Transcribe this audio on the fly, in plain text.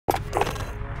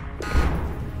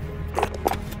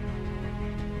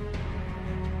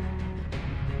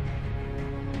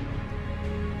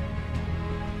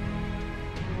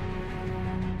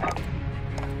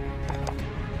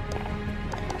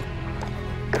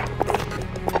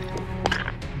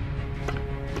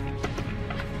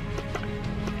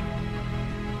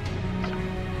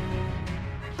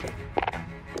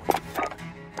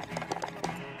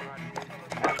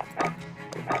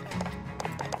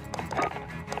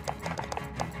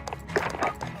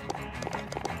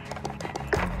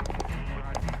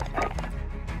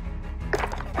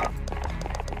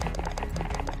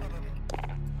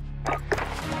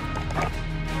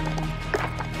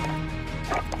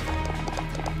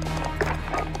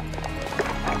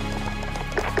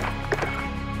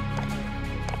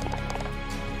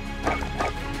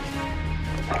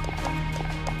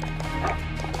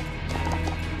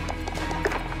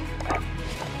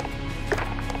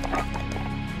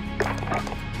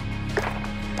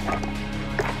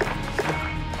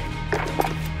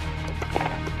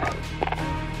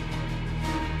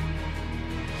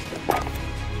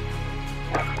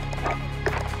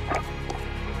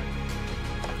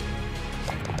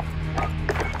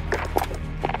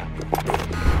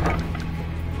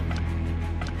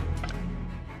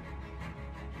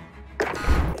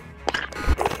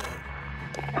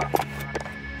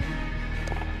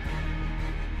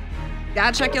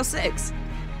Gotta check your six.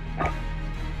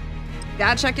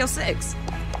 Gotta check your six.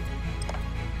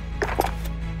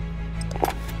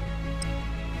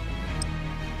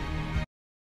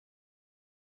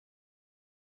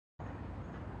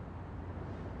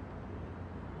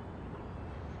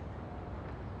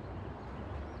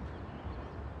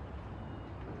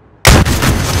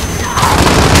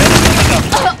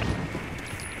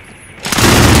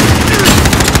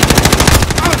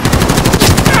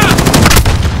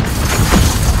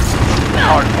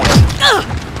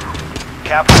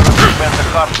 Capture and prevent the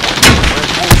hard point.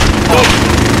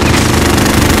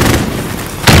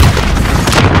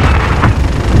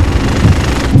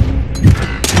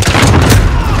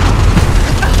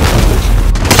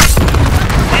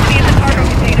 Empty in the cargo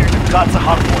container. Got the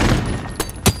hard point.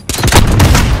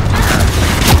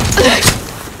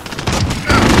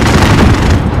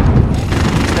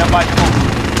 Stand by to move.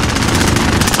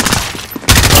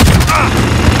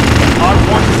 Hard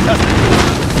point is tested.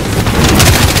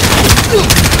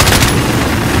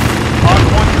 Hard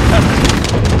point contested.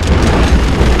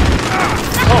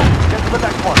 Oh, get to the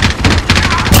next one.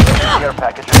 Care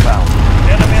package is found.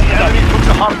 Enemy took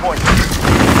the hard point.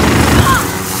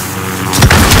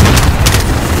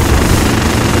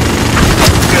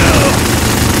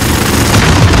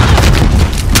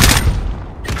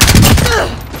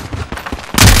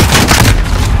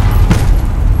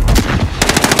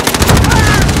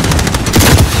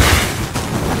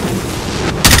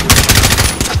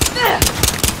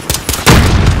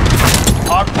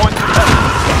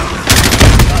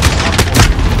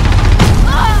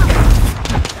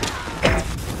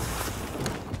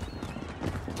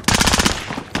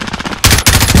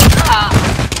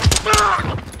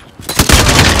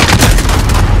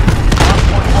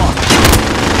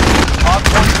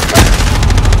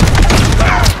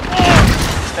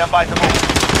 Stand by to move.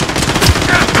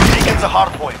 Taking the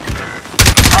hard point.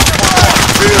 Hard point one.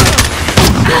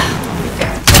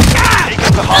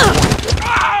 Taking the hard point.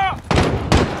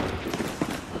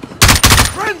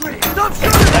 Friendly! Stop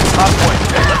shooting! Next hard point.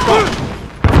 Let's go.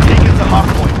 Taking the hard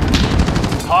point.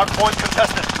 Hard point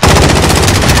contested.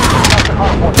 Got the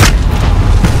hard point.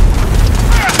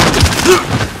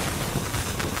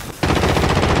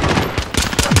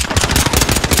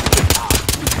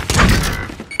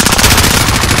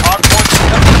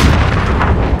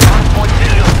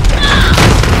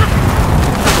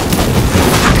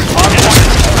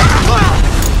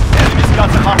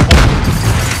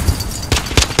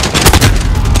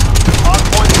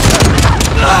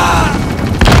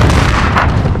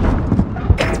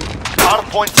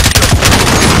 Point secure.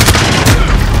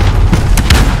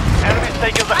 Enemy's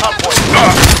taking the hard point.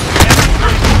 Enemy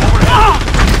overhead.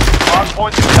 Hard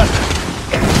point contested.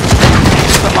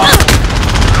 Taking the hard point.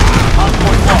 Hard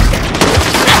point lost.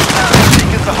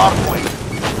 Taking the hard point.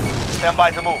 Stand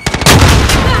by to move.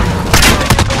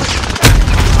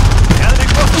 Enemy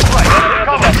close to strike.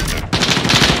 Cover.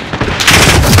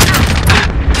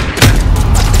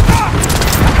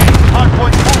 Hard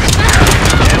point moving.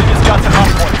 Enemy's got the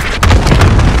hard point.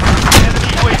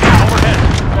 Overhead.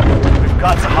 We've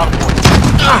got the hard point.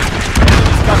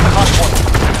 Enemy's got the hard point.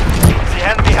 The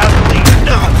enemy has the lead.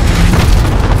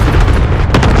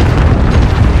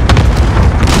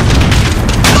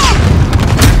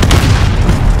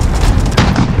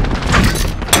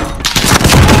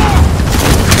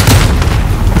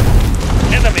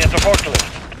 Enemy at the forklift.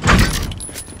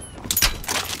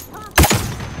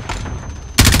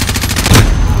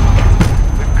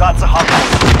 We've got the hard point.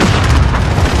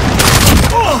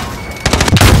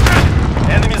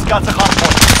 Enemy's got the hard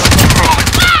point.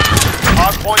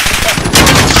 Hard point contested.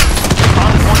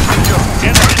 Hard point secure.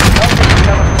 Enemy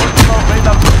have a personal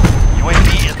radar. UAV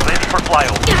is ready for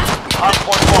flyover. Hard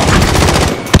point lost.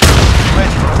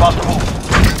 Ready, we're about to move.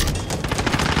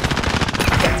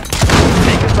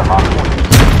 Taking the hard point.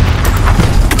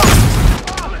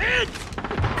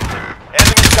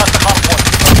 Enemy's got the hard point.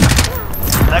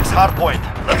 Next hard point.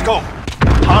 Let's go.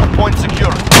 Hard point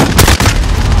secure.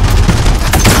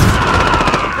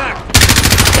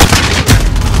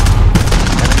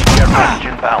 Package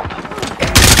inbound.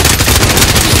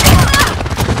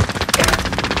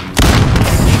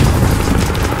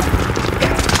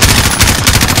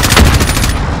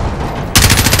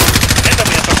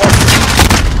 Enemy at the border.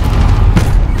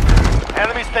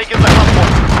 Enemy's taking the hard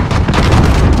point.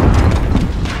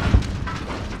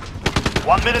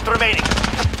 1 minute remaining.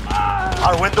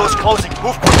 Our window is closing.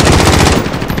 Move quickly.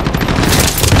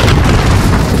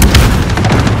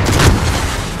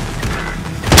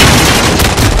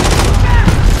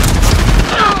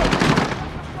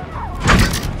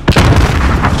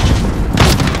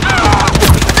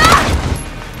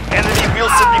 Enemy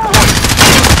Wilson deployed.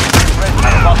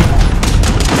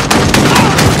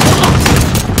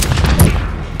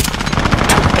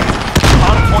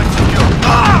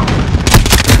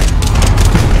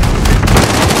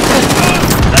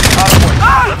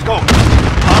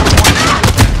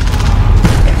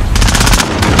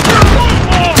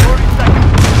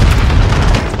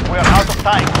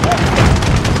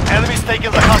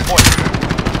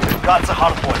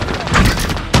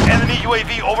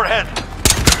 UAV overhead.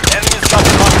 Enemies got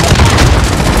the hardpoint.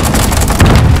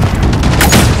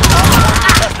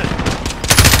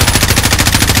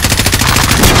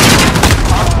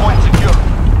 Hardpoint secure.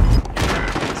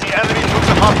 The enemy took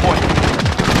the hardpoint.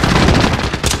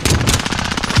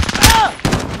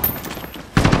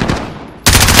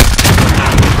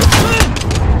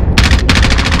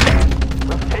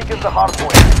 We've taken the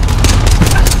hardpoint.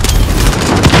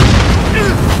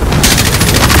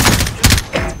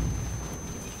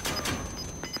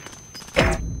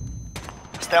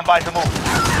 Stand by to move.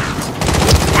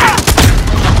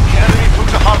 The enemy took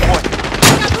the hardpoint.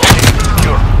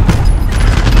 Secure.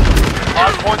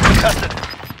 Hardpoint contested.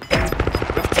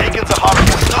 We've taken the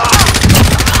hardpoint.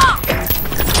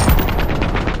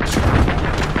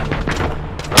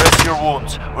 Rest your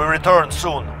wounds. We return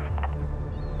soon.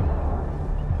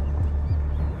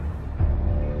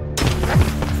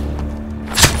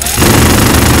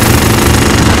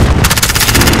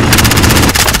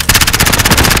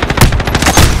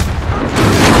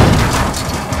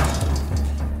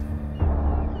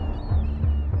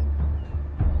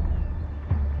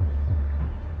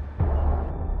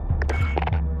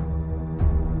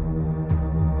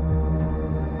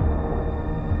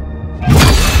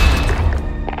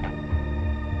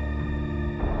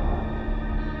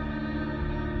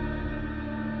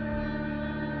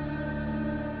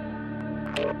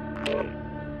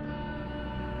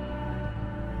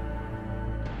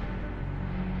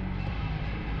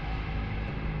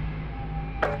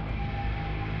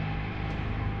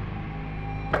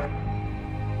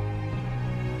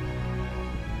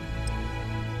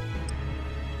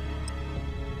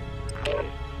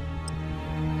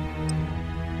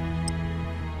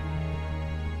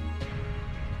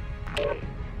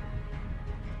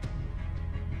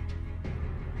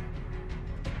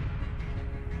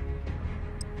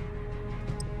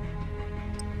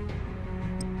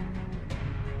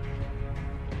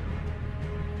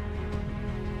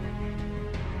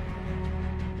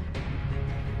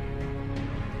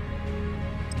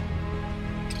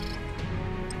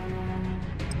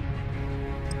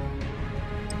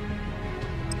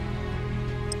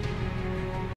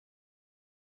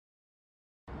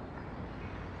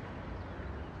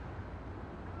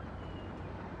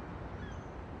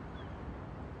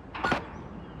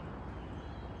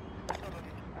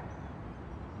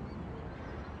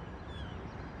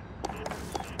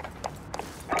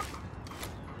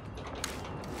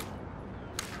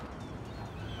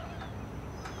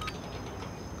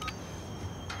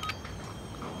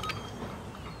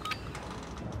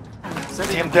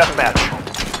 Team deathmatch.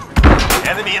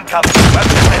 Enemy incoming.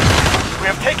 Weapons ready. We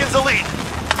have taken the lead.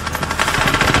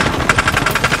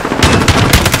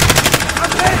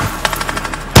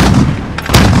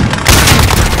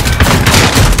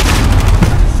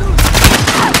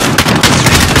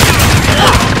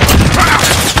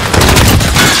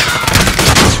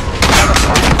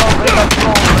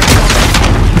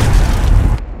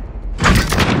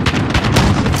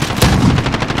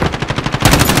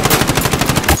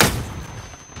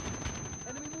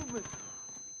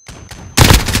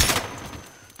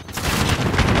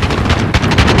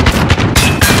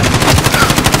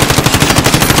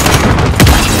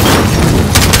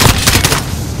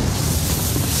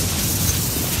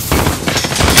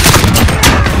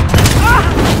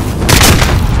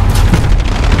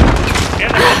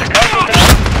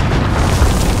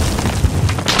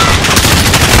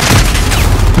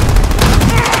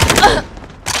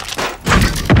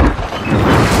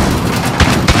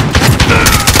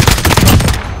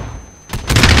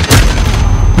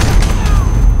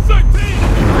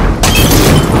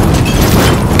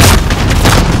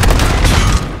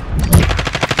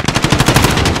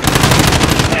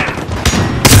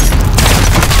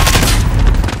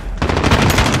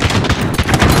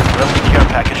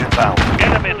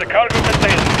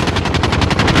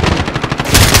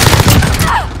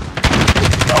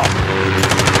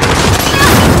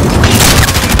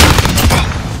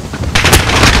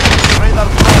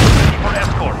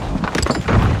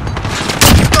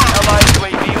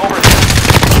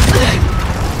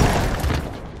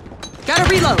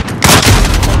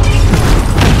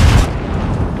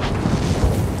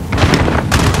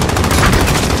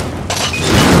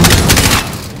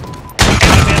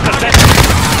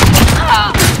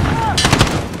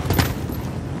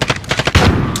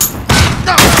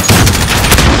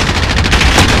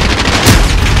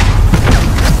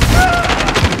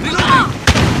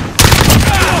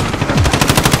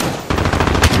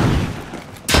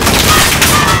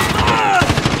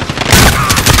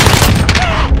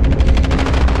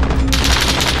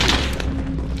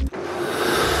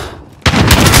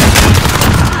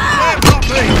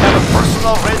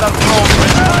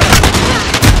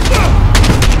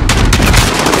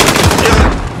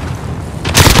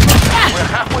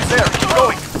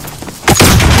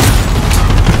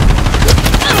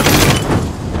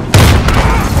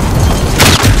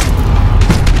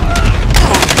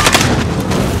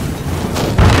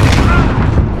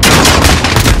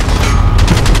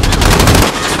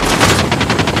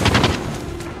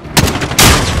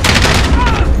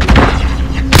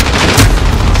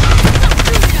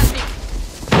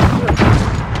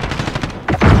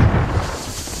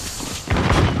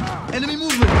 Enemy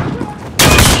movement!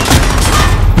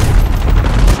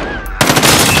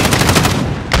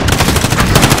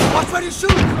 Watch where you shoot!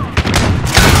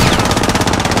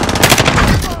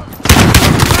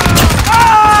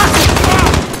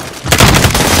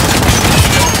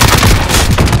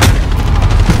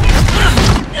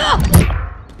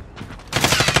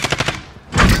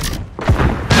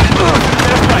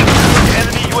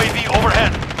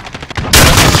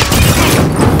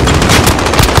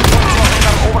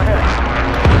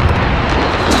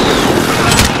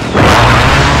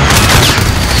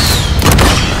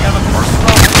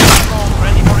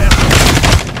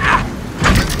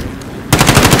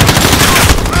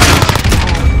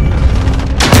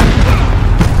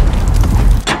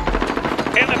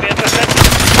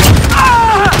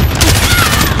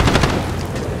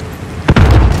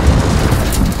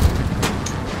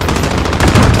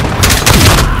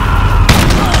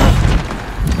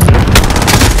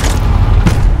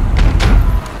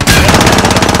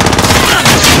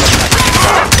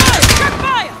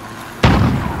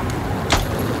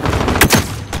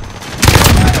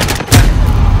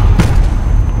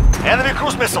 Enemy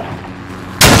cruise missile.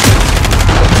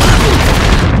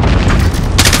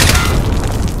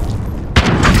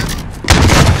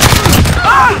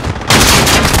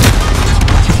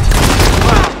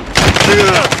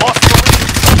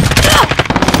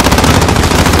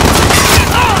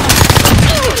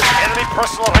 Enemy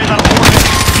personal radar overhead.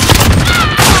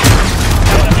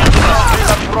 Enemy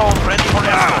radar drone ready for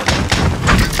escort.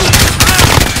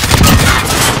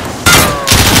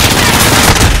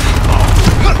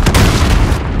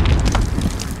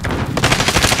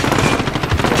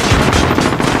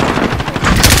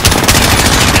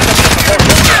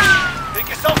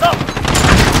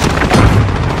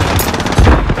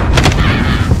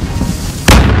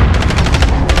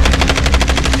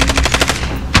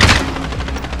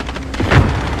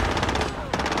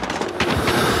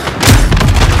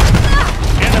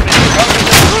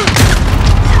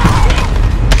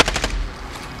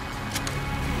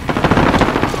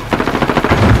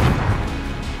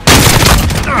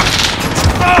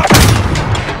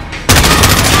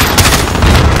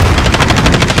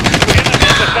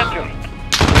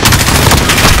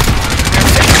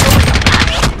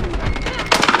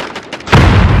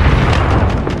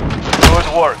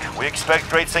 We expect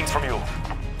great things from you.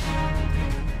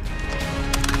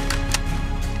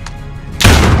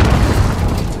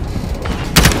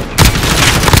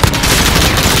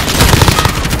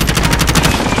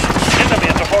 Enemy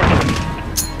at the fortress.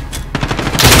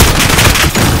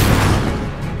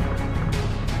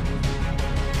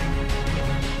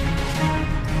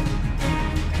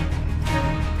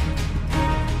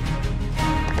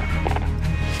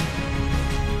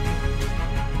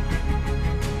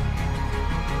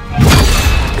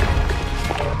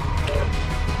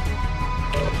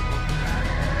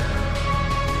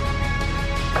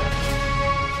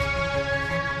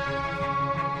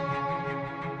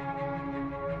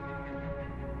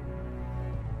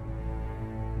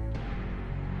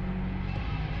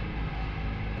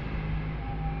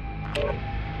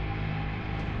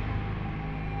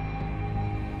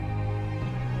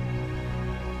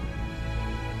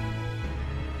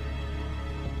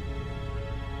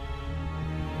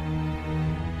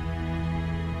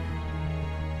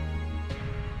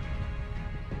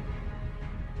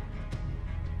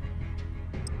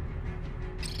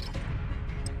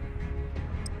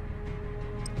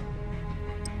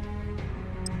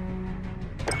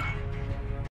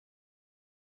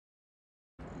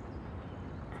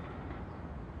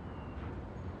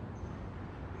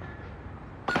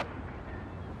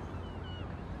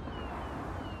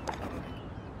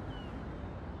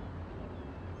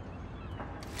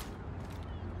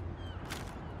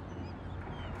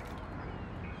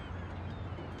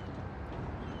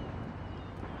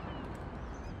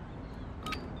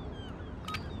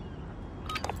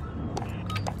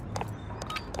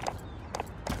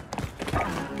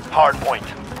 Hard point.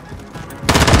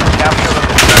 Capture the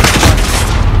position.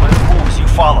 When it moves, you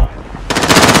follow.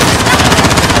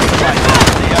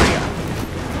 The area.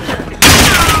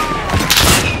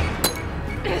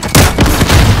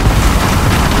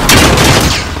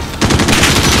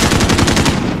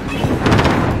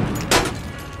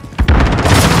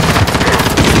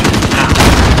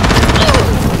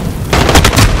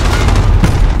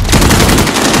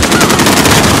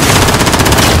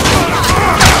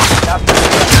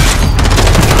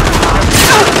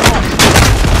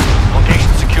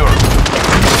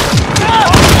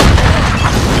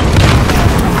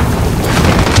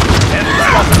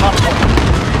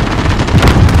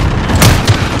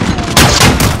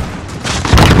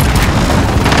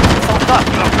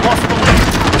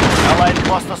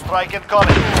 cluster strike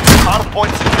incoming. Hard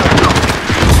point secured.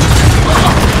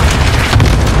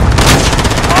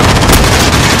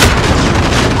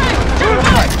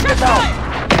 Get down!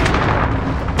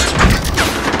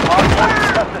 Hard point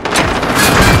contested.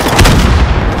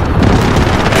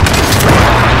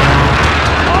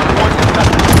 Hard point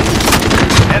contested.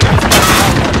 Enemies got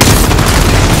hard point.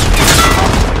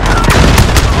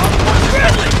 Hard point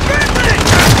contested.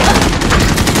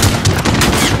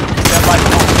 Stand by for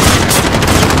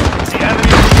the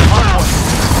enemy is hard point.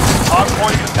 Hard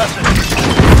point contested.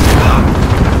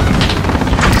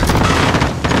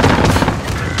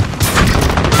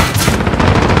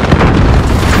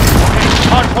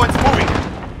 Hard point's moving.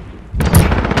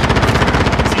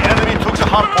 The enemy took the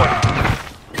hard point.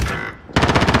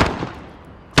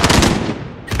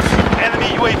 Enemy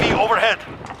UAV overhead.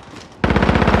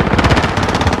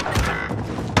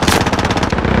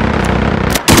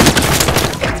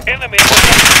 Enemy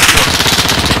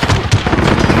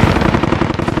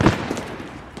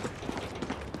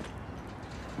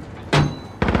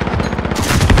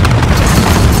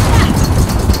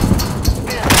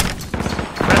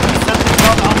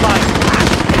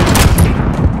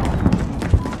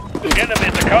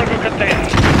cargo container.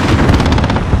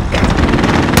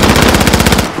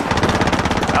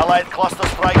 Allied cluster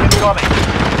strike incoming.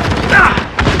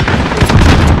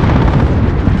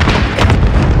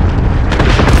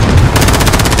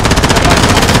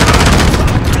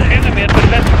 Enemy at the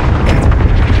left.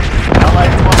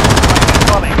 Allied cluster strike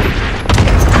incoming.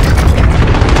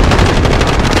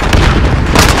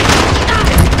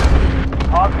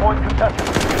 Hard point contested.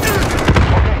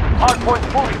 Okay, hard point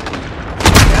moving.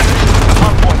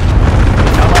 Hard point.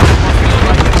 Allied cluster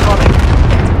strike incoming.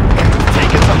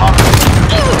 Taking the hard point.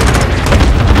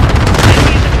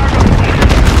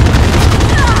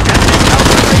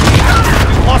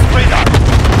 We've lost radar.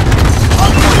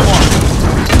 Hard point one.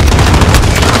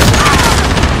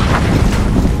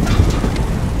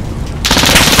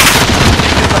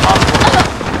 Taking the hard point.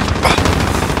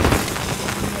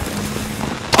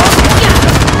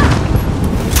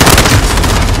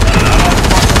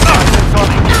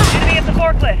 Enemy at the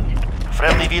forklift.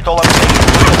 Friendly VTOL update.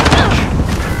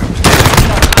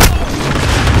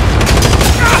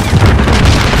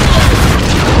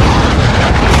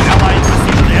 Allied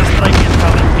received airstrike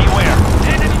incoming. Beware.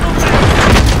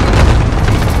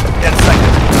 10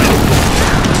 seconds.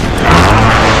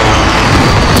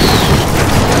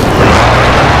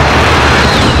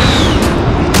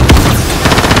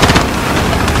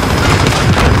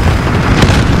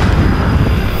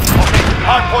 Okay,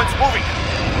 hard points moving.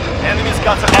 Enemies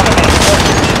got the hard point.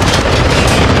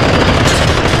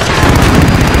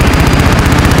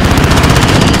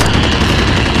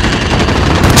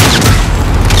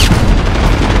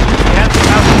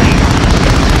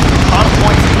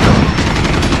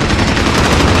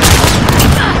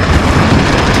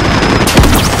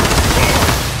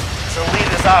 The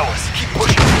lead is ours. Keep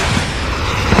pushing.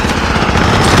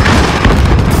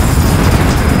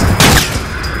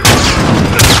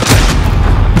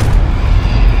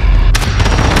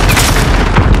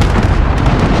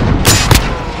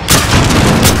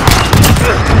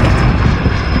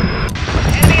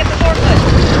 Enemy at the forklift.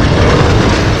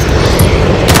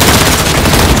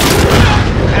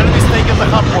 Enemy's taking the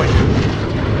hard point.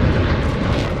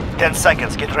 10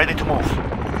 seconds. Get ready to move.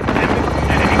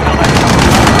 Enemy coming.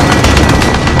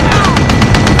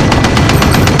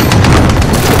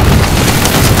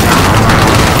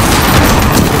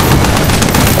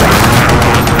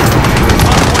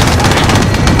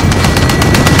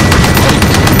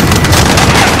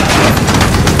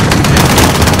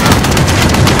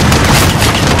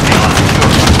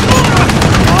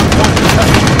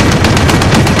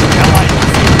 Allied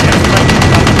received airstrike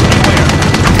incoming. Beware.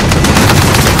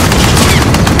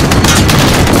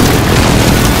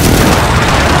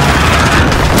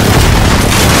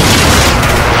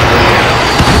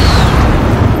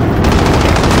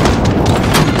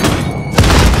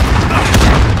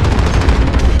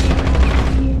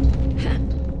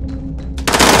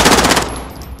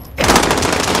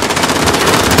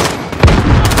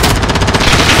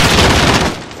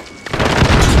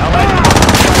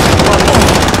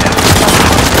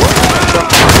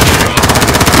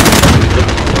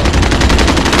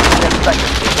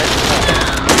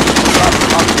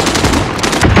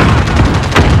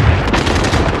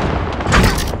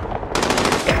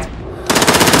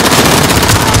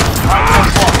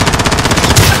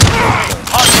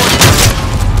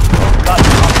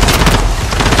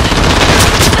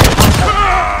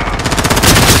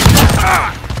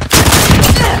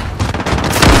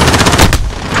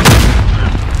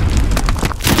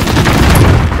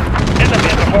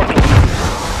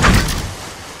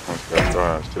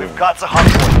 We've got the hard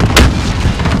point.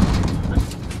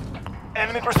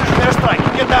 Enemy precision airstrike.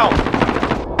 Get down.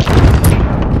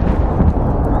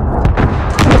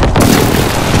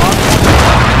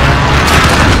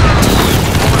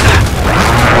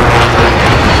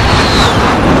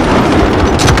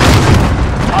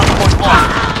 Hardpoint lost.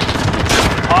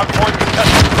 Hardpoint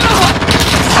contested.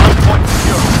 Hardpoint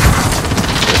secure.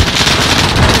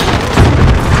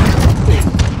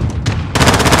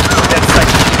 10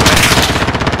 seconds.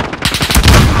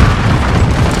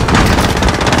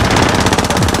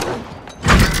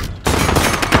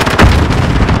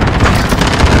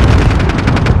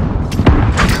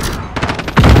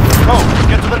 Go.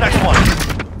 Get to the next one.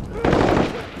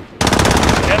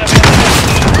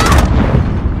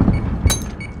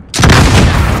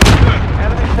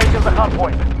 Enemy's taking the hard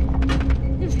point.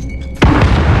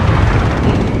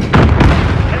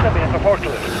 Enemy at the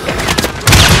forklift.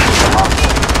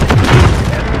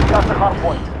 Enemy's got the hard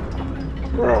point.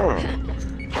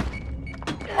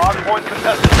 Hard point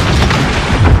contested.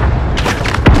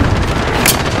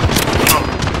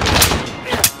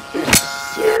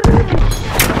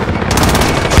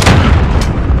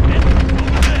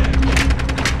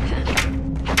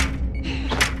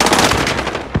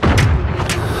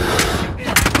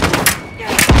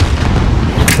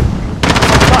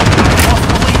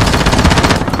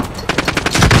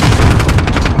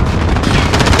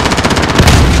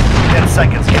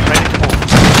 Seconds, get ready to move.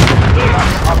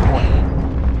 Hard point.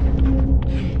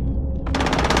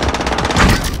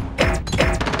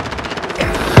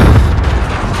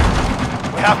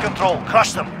 We have control.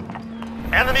 Crush them.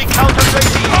 Enemy counter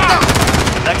UAV.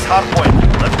 Next hard point.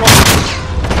 Let's go.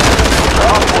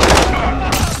 Hard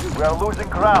point. We are losing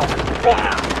ground.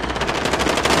 Focus.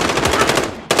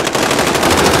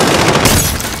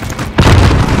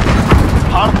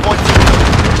 Hard point secure.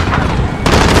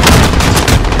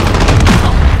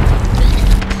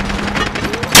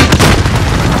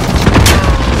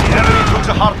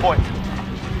 The hard point.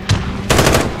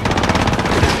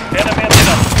 Enemy at the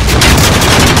top.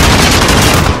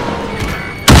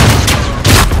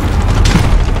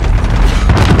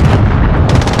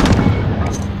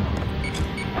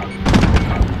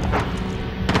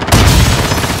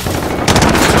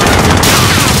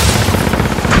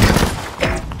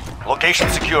 Location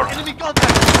secure. Enemy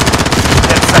contact.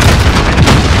 10 seconds.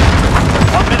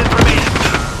 1 minute remaining.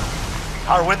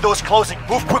 Our window is closing.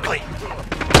 Move quickly.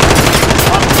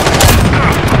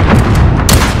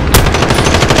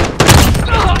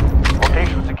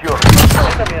 Location secure.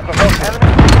 Enemy at the forklift.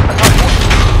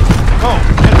 Go.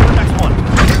 Get to the next one.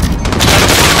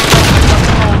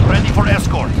 Ready for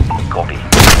escort. Copy.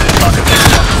 Target this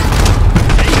one.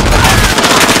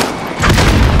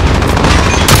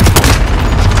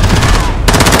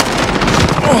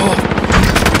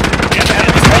 Get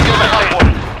enemy taking the high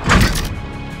point.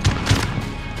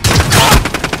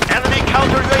 Enemy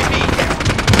counter UAV.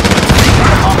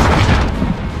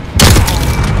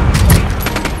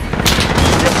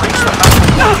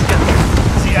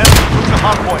 See enemy to the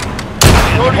hard point.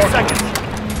 30 seconds.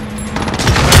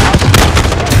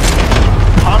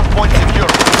 Hard point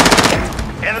secure.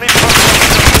 Enemy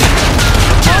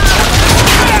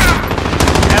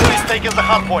Enemy's taking the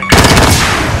hard point. Get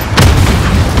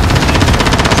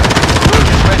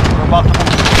ready, we're about to move.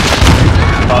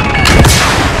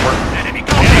 Enemy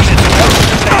location.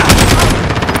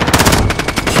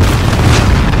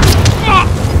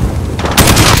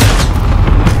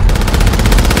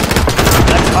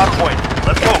 Hard point.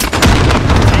 Let's go.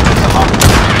 Taking the hard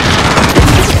point.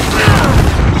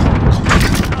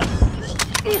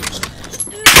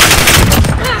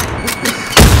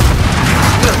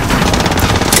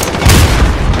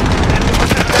 Enemy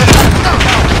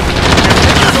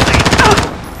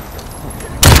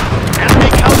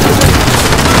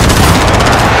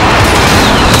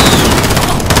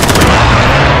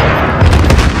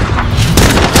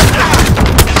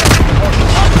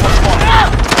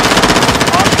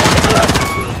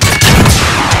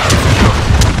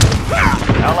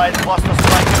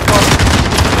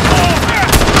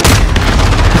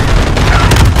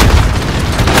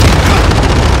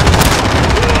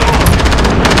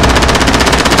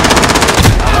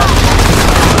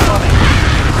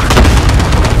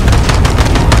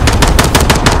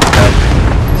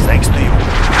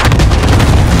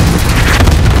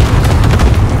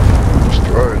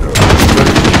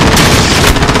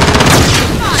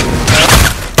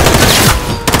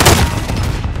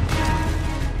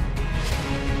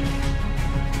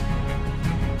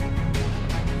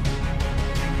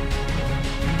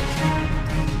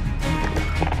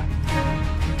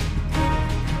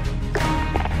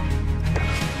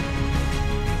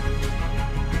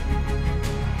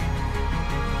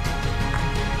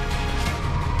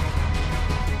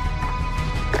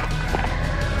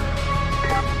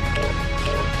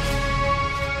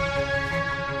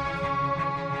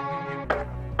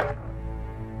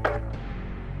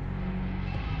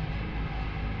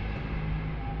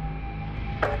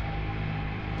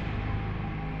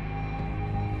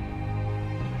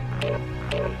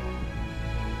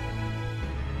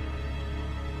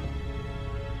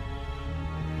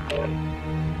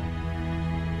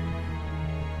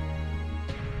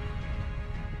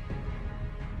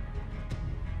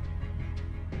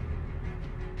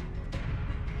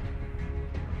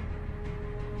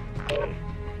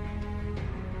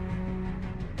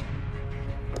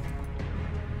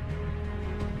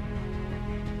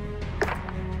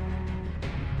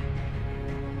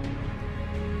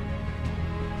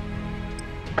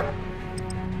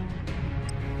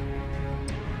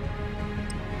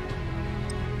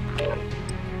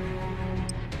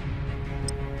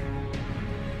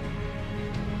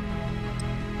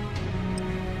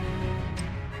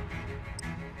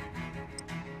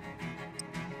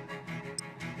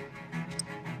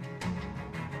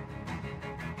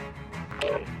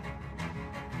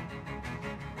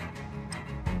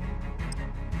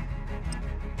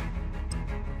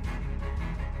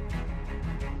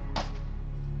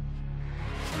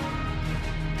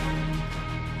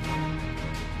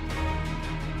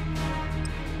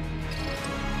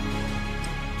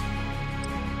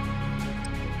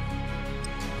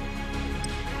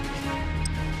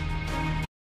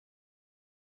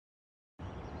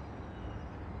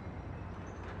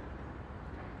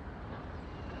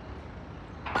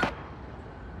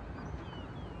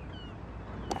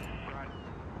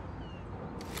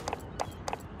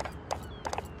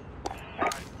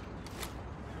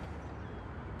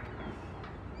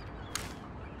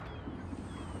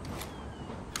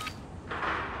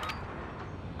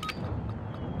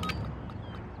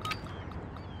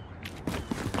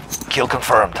Kill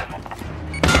confirmed.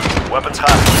 Weapons hot.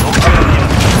 No cover yet.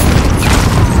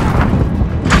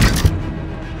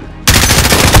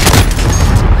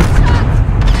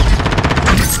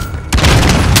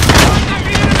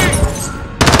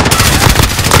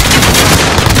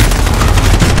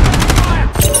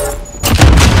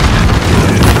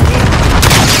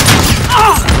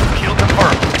 Kill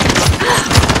confirmed.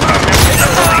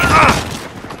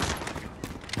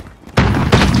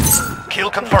 Kill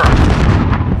confirmed.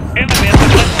 Enemy at the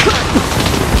center.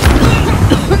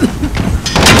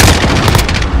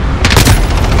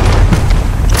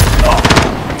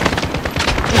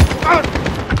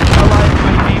 Allied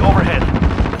UAV overhead.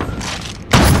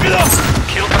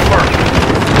 Kill confirmed.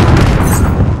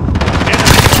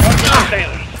 Enemy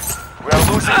sailors. We are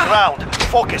losing ground.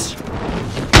 Focus.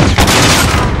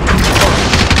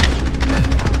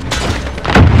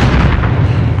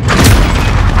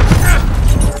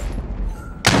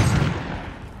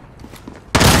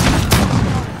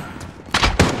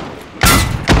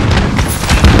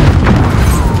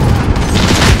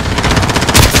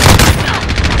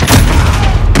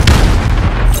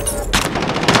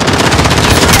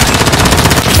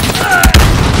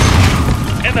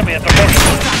 Enemy at the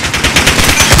forklift.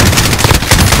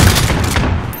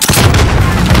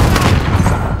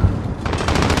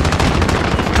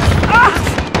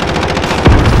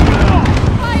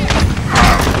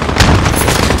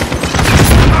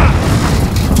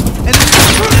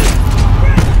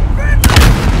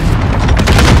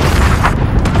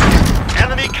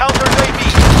 Enemy counter UAV.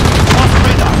 Lost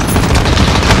radar.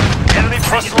 Enemy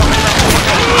personal radar.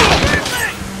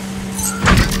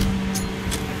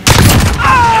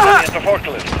 Enemy at the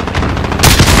forklift.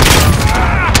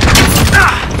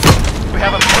 We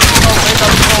have a personal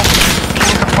radar probe.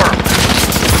 Kill confirmed.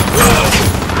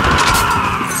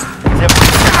 They have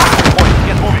a point.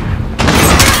 Get moving.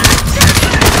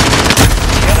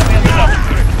 Enemy at the double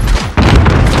grid.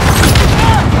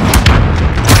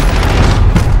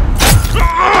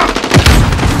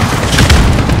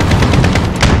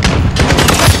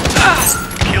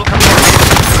 Kill confirmed.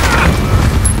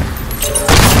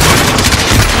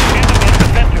 Enemy at the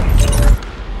center.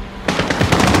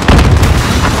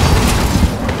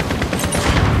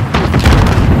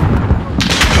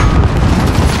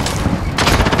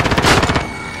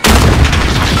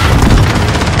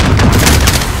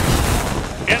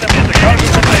 Enemy at the cargo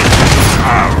container.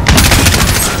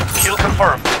 Kill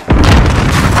confirmed.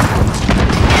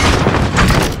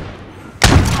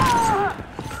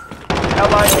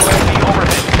 Allied UAV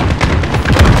overhead.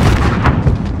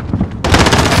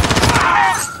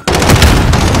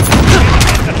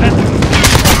 Enemy at the center.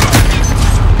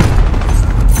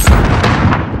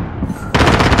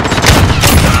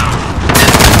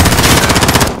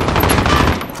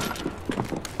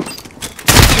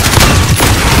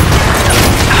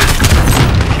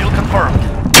 Kill confirmed.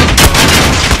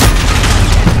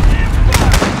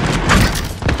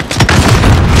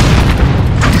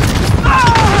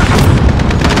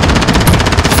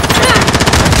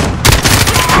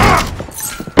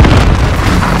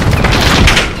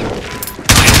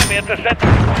 Enemy at the center.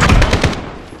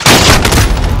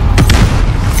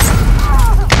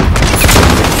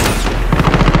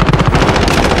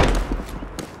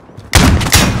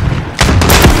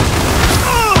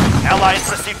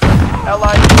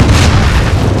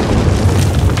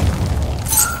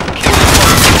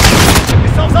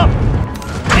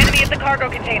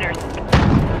 cargo containers.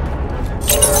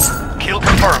 Kill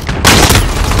confirmed.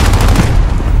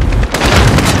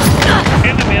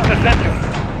 Enemy at the center.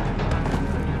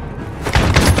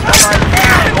 Allied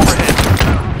overhead.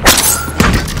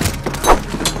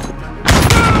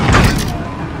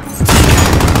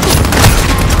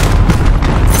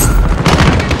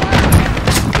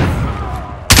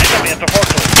 Enemy at the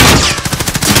forklift.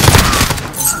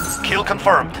 Kill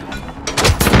confirmed.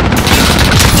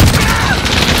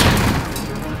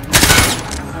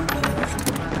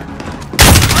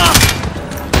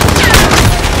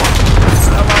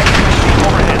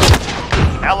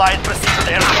 Allied precision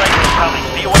airstrike incoming.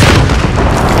 BOA.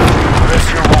 Rest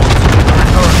your wounds.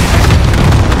 Return.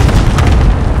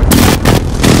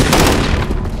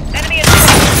 Enemy in the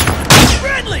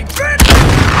Friendly!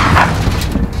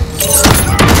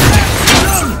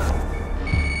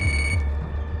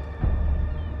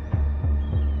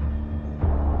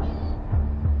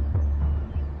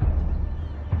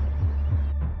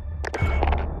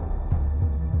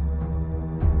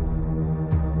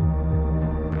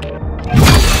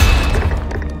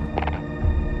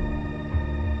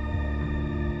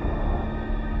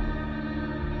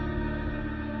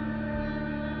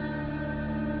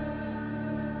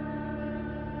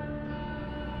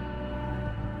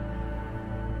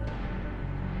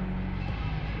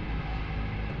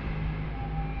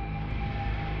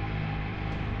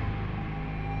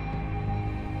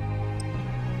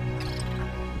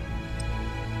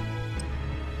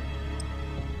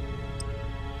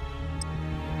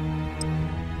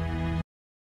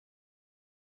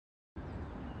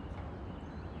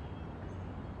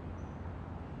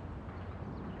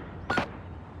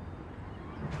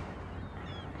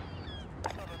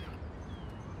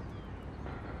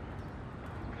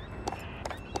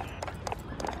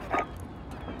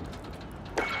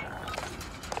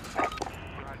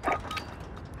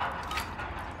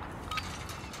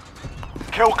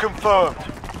 Kill confirmed.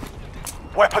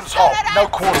 Weapons hot. No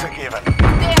quarter given.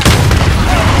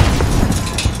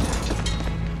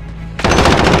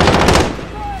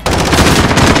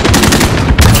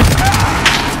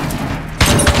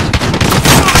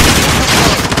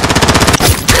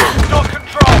 Got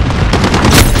control.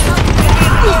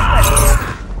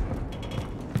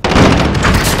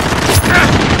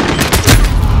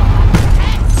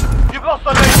 You've lost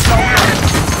the lead, soldier.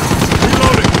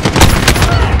 Reloading.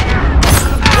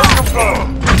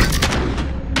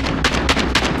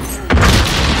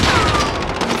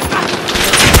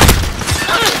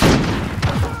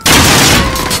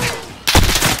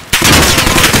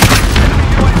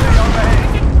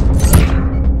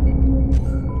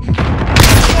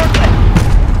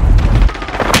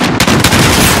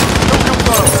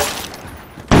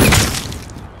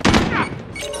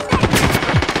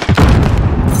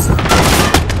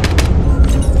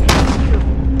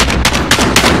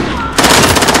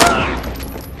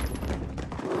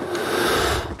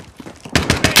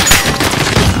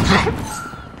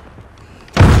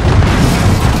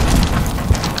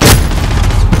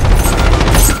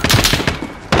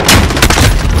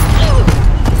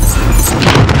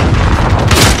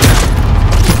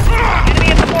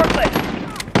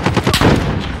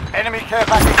 Enemy care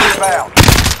package inbound.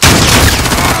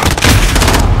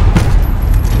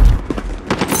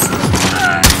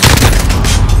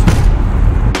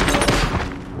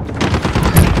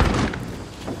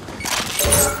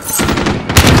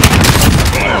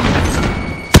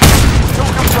 Kill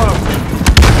confirmed.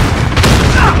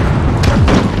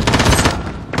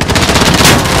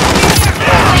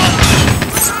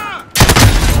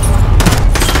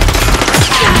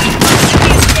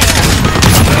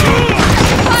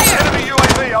 Enemy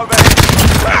UAV overhead.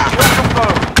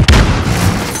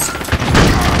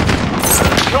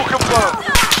 Kill confirmed.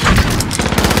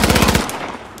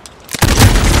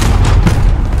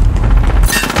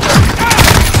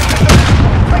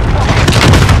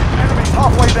 Enemy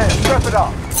halfway there. Strap it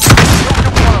up. Kill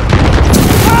confirmed.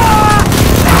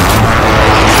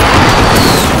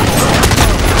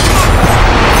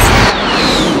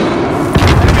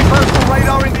 Enemy personal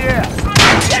radar in the air.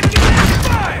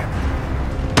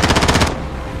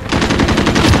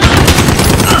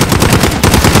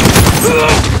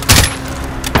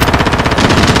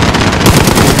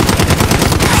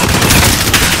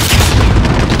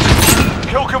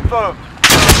 Kill confirmed.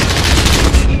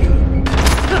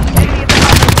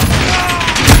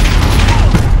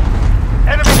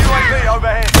 Enemy UAV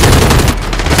overhead.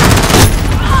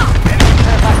 Enemy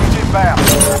care package inbound.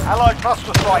 Allied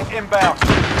cluster strike inbound.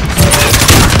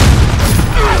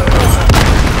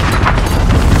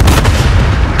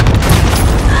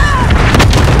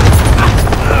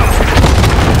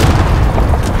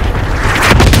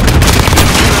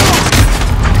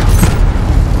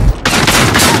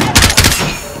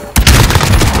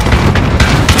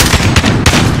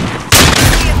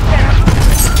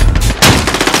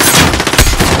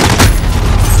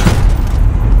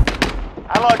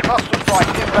 Allied cluster strike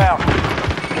inbound.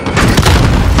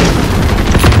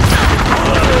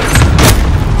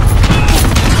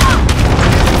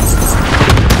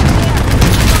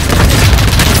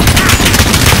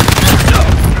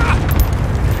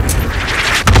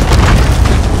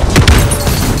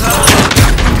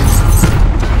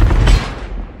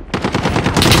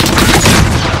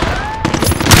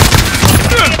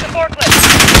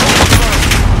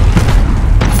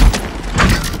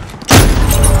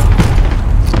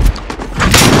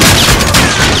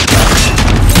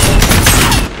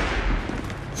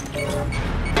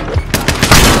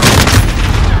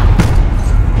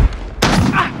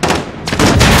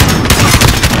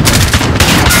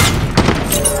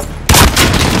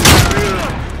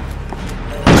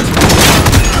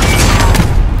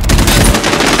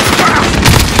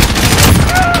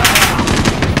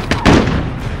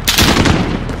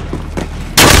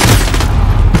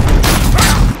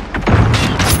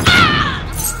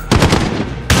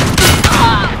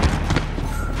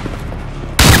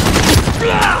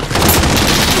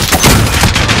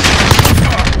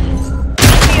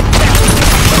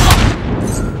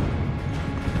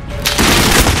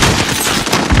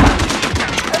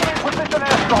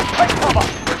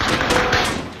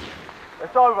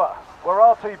 It's over. We're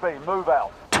RTB. Move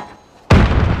out.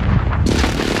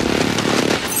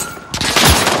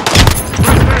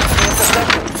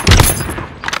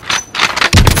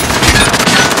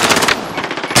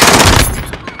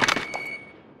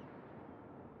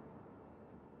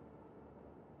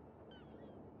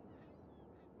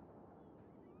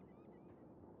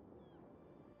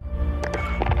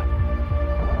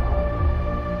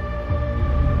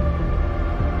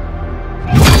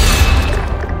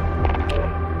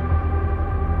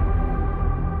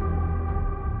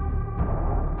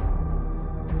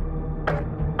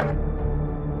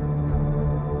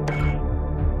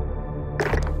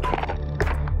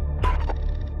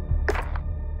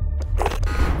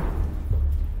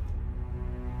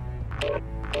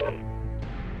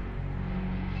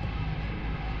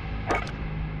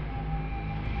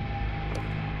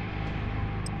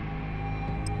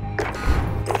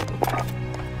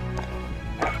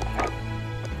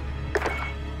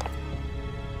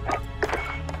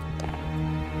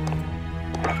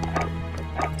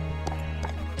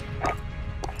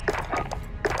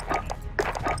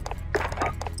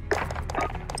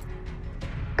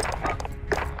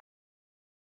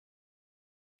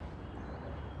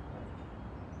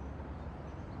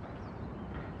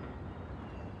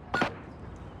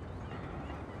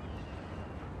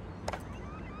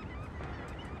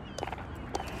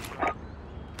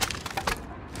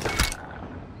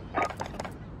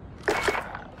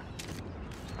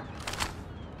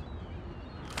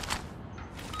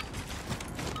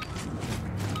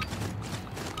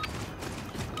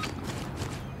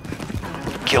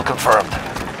 Kill confirmed.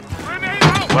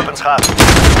 Weapons hot.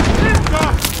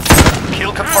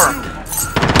 Kill confirmed.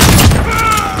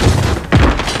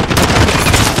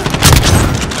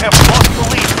 We have lost the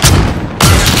lead.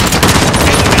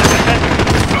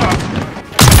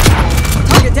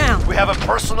 Target down. We have a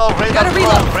personal radar Gotta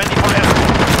reload. drone ready for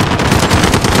escort.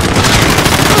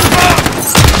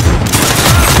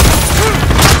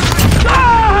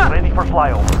 Ready for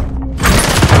flyover.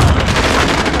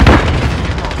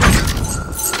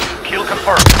 Kill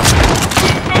confirmed.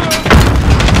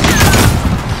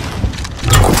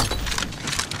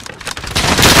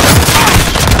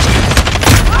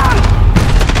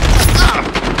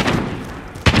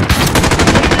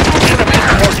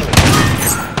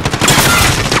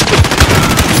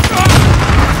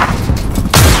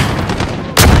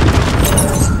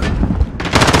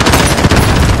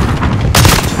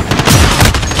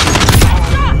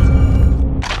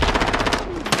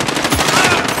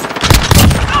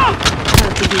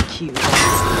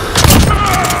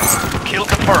 Kill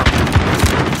confirmed.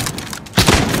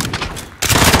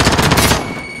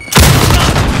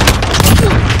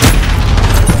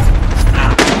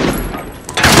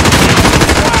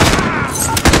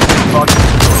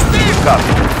 Copy.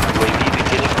 UAV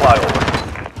beginning flyover.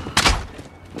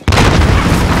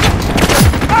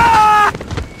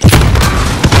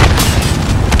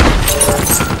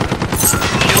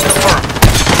 Kill confirmed.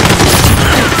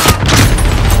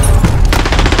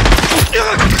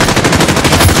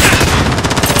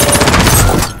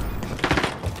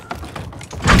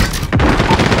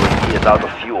 Is out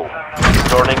of fuel.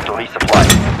 Returning to resupply.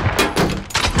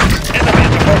 Enemy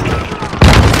at the forklift.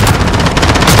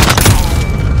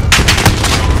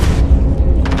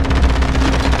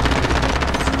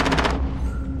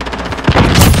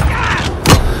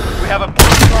 We have a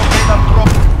personal radar drop.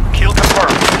 Kill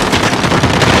confirmed.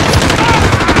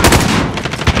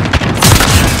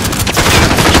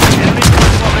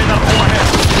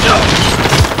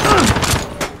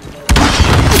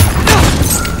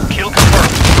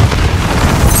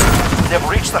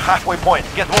 halfway point.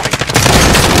 Get moving.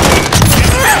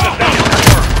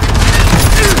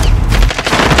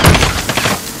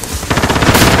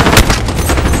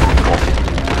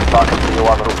 Talking to you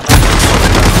on the roof.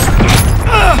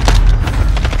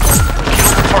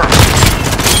 Confirmed.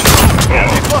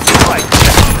 Enemy plus strike.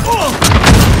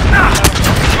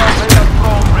 Radar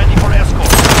drone ready for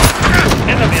escort.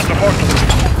 Enemy at the portal.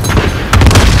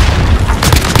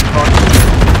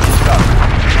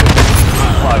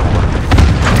 Flyover.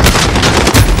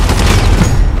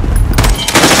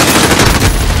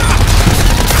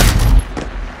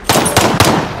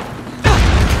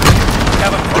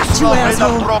 Have a personal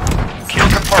radar drone. Kill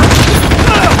confirmed.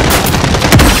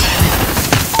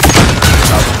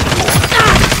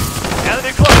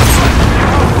 Enemy close.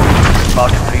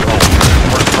 Falcon 3-0.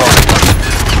 We're strong.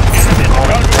 Enemy at the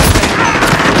portal.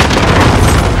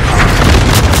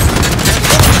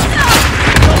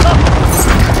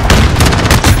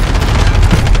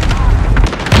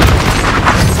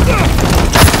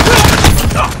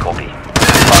 Copy.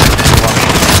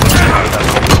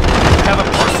 Have a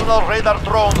personal radar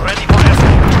drone ready for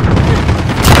escort.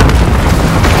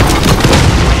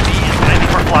 UAV is ready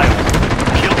for flyover.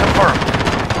 Kill confirmed.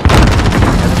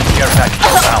 Enemy care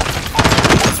package out.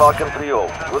 Falcon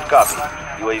 3-0. Good copy.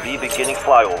 UAV beginning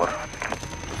flyover.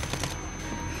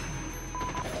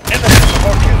 Enemy at the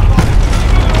portal.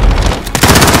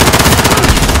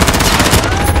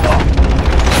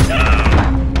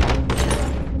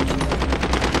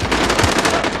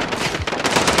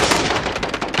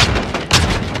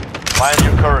 Find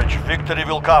your courage. Victory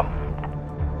will come.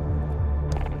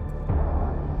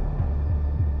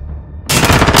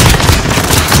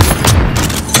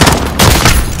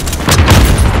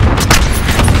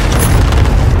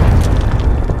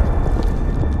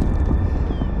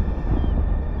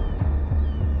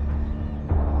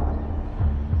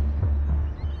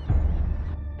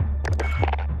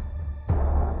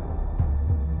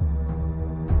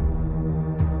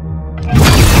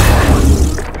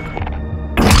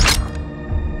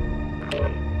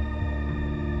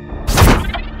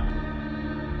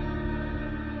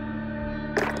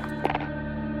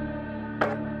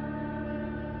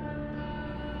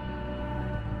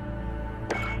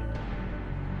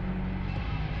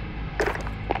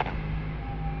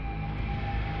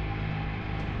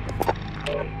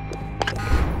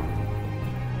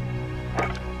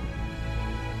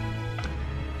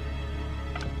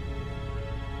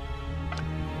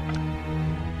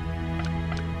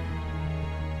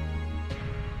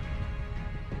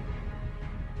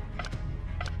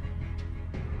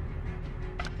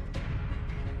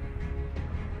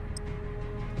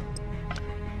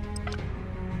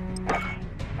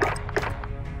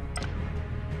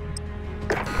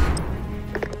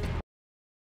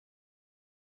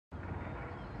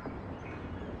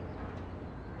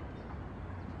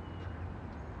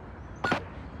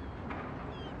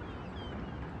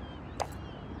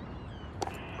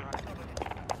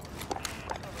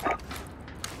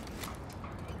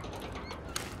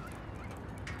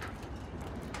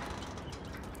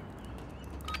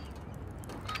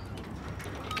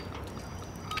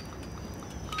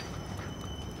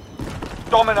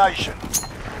 Domination.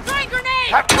 Throwing grenade!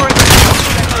 Capturing the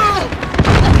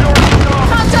Securing Bravo.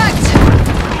 Contact!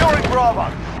 Securing Bravo.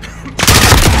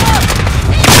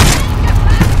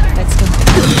 Let's go.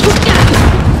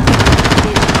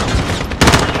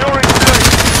 Securing C.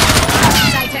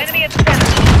 Enemy at center.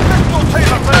 Crystal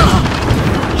team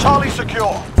advance. Charlie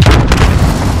secure.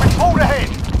 Report ahead.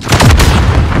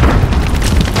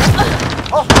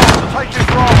 Hostiles are taking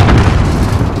Bravo.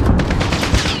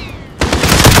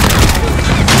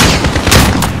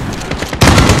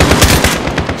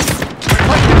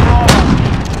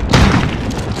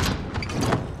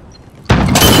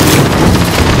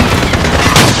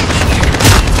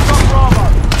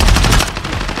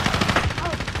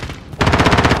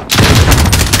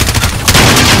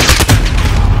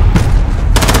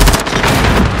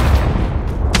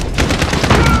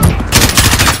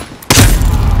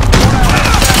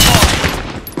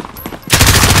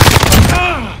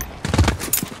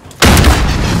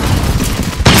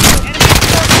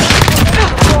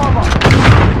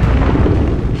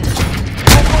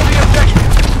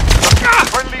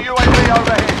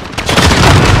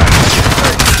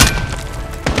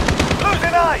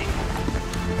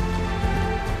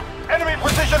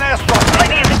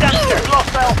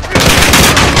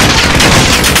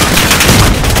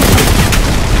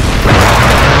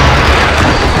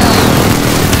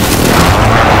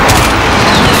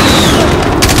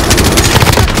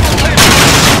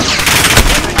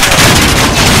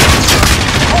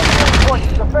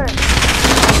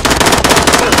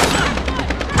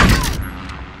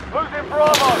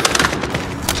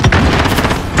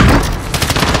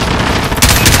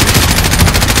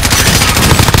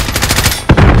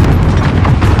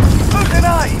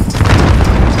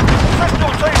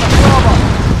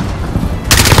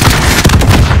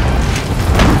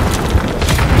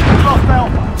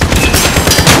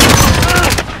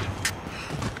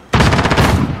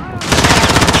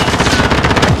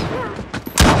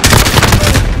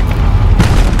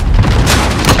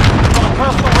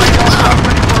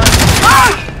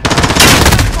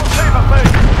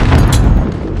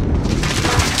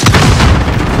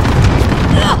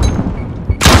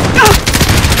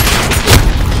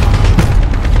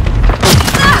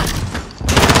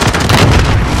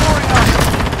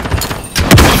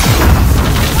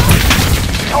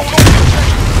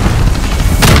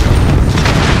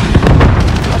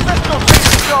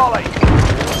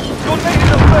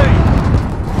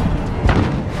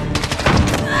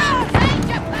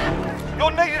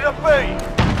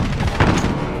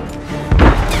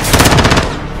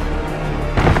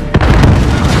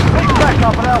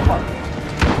 up at Alpha.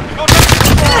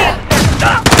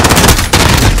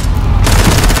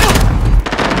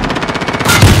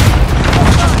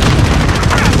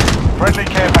 Friendly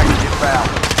care package inbound.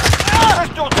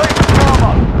 Assist your team with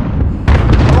Bravo.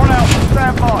 We're on Alpha,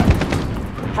 stand by.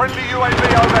 Friendly UAV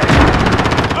overhead.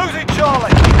 Losing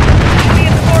Charlie.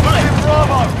 Losing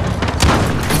Bravo.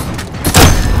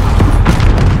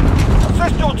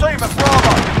 Assist your team at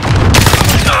Bravo.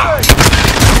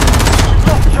 We've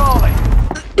lost Charlie.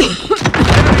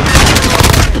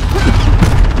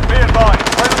 Be advised,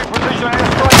 friendly precision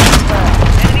airstrike inbound.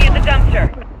 Enemy in the dumpster.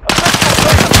 Assist your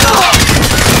team at Bravo.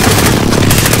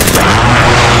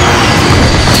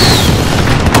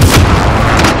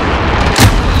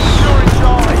 Securing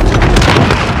Charlie.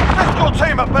 Assist your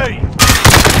team at B.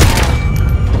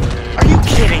 Are you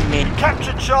kidding me?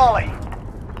 Captured Charlie.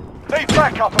 Need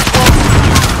backup at Bravo.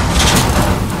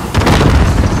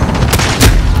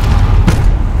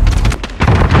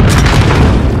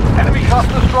 Enemy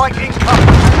cluster strike incoming.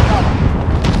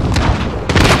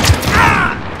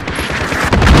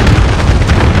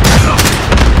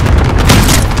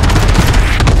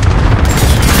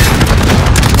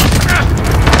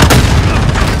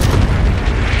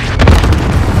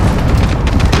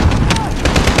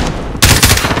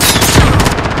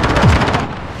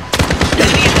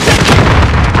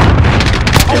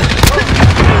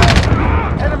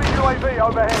 Enemy UAV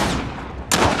overhead.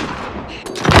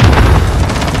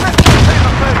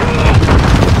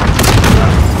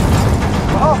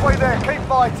 We're halfway there, keep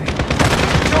fighting.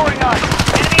 Securing A.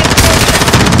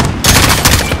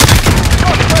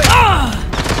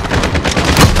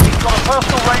 He's got a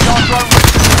personal radar drone.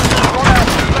 Gone out,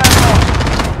 stand by.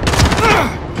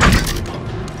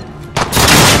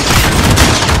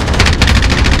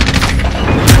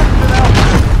 Captain Alpha.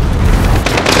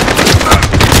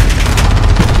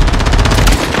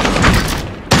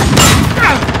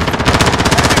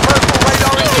 Personal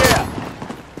radar in the air.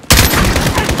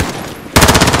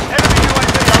 Enemy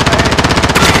UAV overhead.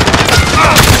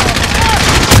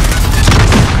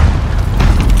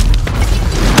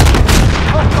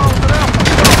 Hostiles at Alpha.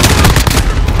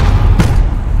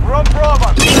 We're on Bravo.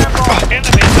 Stand by.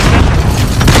 Enemy in the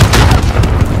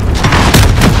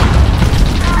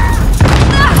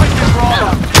Taking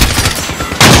Bravo.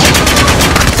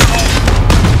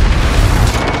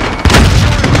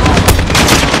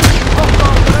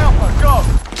 Hostiles at Alpha. Go.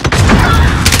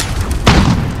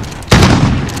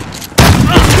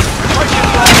 Taking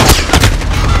Bravo.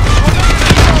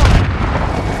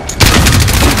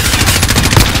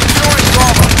 Securing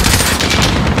Bravo.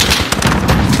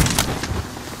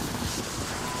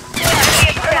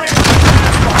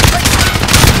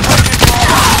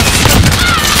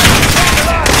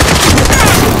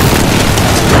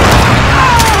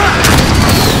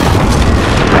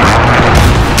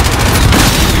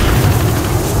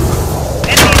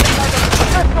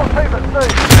 Assist your team at C.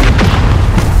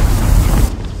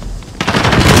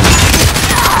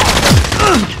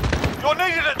 You're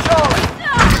needed at Charlie.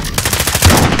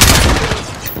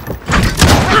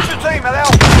 Assist your team at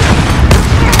Alpha.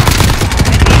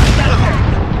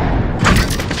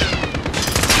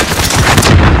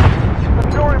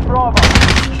 Securing Bravo.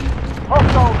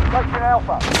 Hostiles taking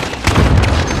Alpha.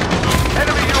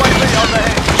 Enemy UAV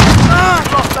overhead.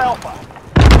 Lost Alpha.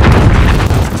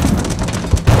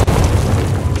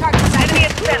 Enemy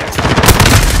in center.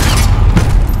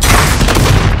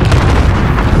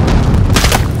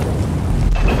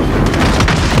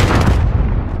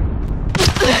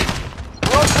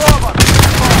 We're on Bravo.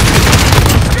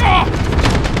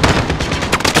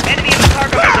 Enemy in the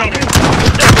cargo container.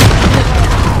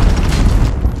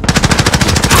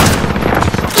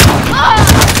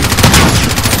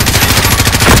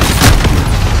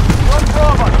 We're on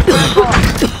Bravo. Stand by.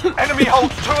 Enemy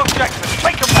holds 2 objectives.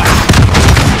 Take them back.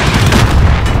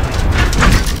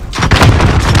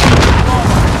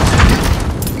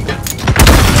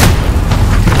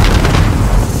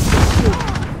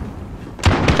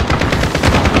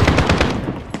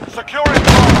 Securing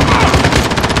Bravo.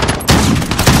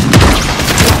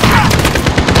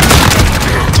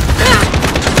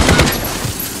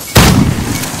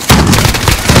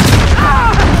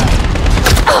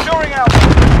 Securing Alpha.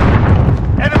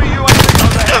 Enemy UAV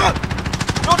overhead.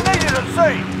 You're needed at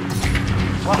sea.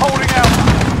 We're holding Alpha.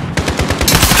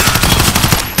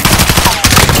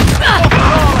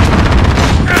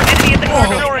 Enemy in the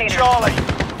cargo Securing container. Charlie.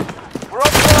 We're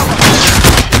on Bravo.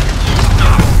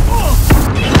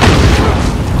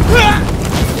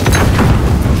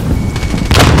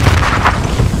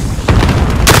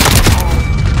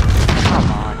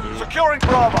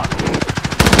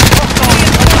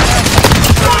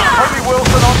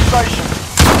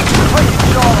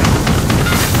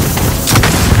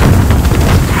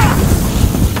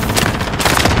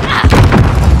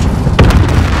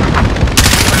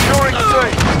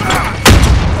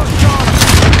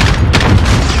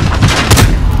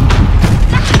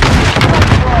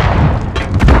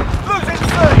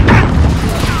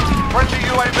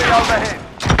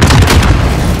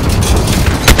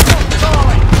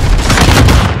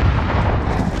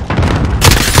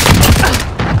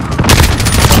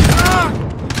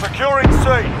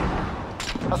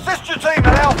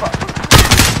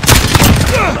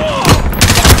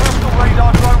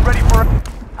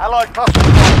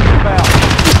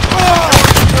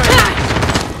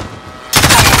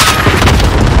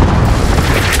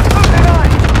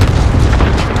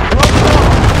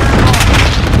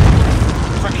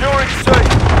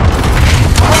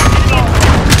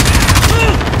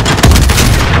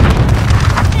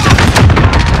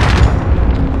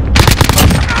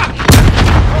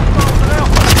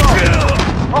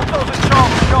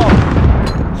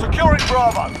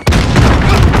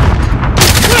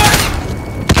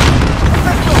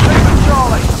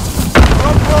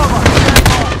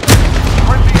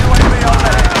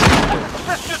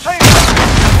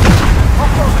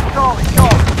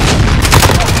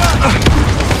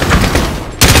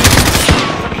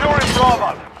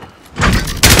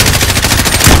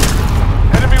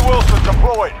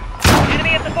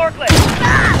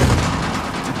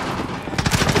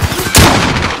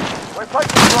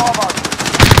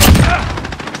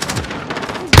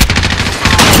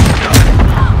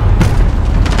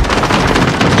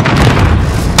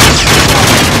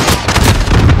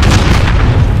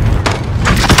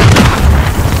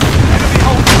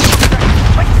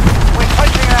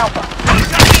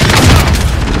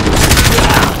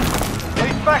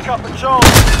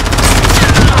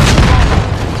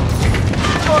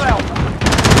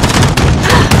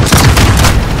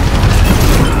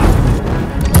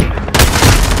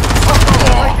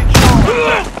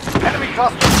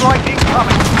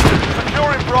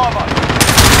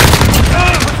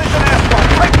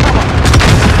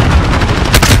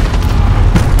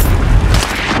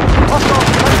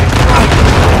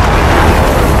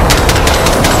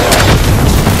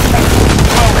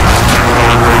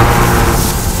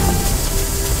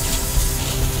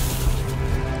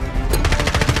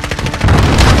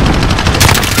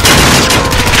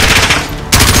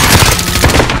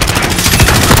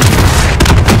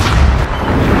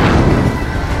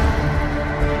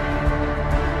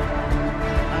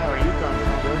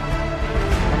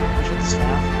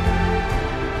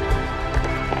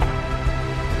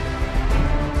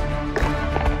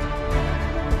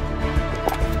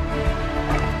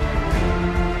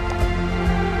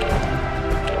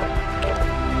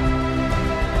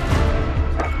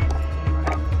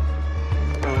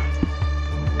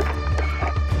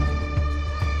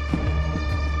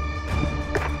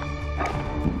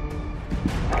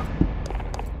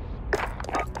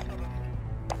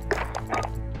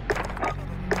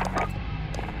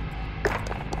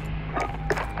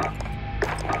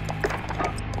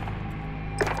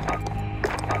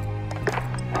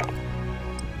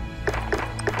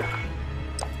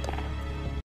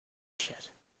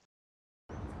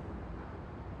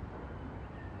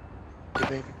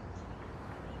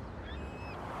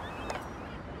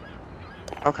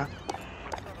 Okay.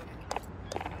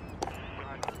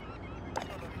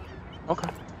 Okay.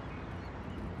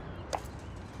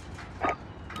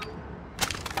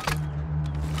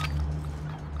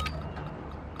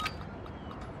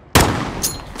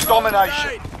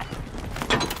 Domination.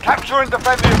 Capture and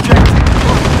defend the objective.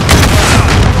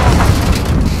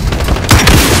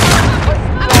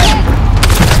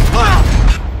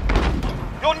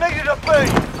 You're needed at B.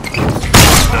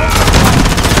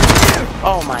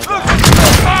 Oh my god.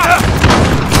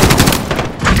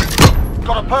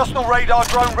 Got a personal radar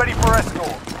drone ready for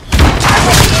escort.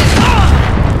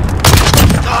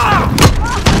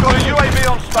 Got a UAV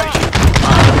on station.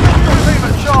 Your team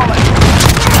at Charlie.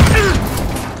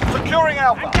 Securing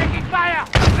Alpha. Taking fire!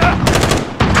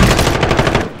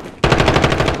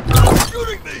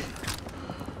 Shooting me!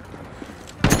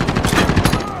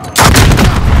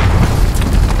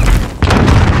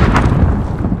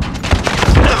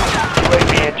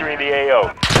 UAV entering the AO.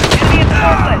 Enemy in the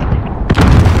north lane.